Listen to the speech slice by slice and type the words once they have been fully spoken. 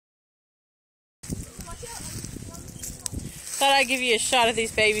Thought I'd give you a shot of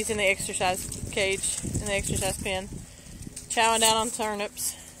these babies in the exercise cage, in the exercise pen. Chowing down on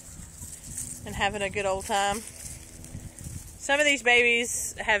turnips and having a good old time. Some of these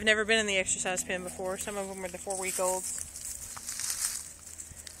babies have never been in the exercise pen before. Some of them are the 4-week-olds.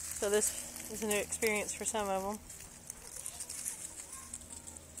 So this is a new experience for some of them.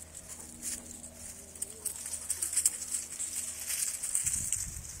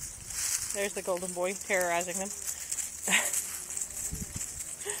 There's the golden boy terrorizing them.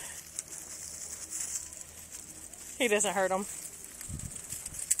 He doesn't hurt them.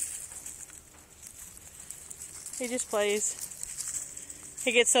 He just plays.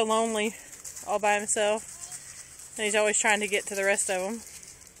 He gets so lonely all by himself, and he's always trying to get to the rest of them.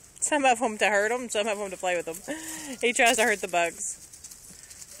 Some of them to hurt them, some of them to play with them. He tries to hurt the bugs.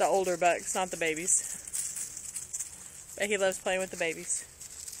 The older bugs, not the babies. But he loves playing with the babies.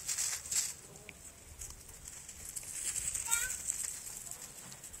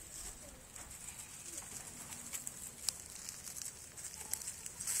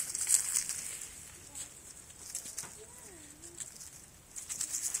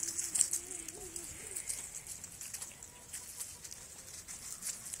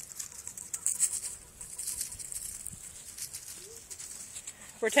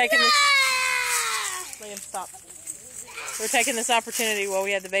 We're taking this. Liam, stop. We're taking this opportunity while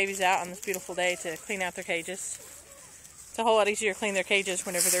we have the babies out on this beautiful day to clean out their cages. It's a whole lot easier to clean their cages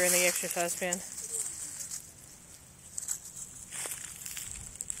whenever they're in the exercise pen.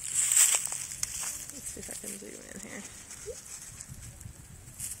 Let's see if I can zoom in here.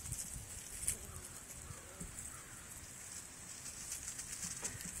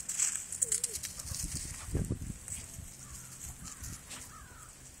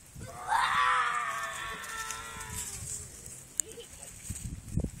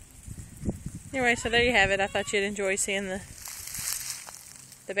 Anyway, so there you have it. I thought you'd enjoy seeing the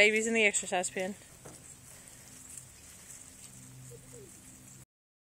babies in the exercise pen.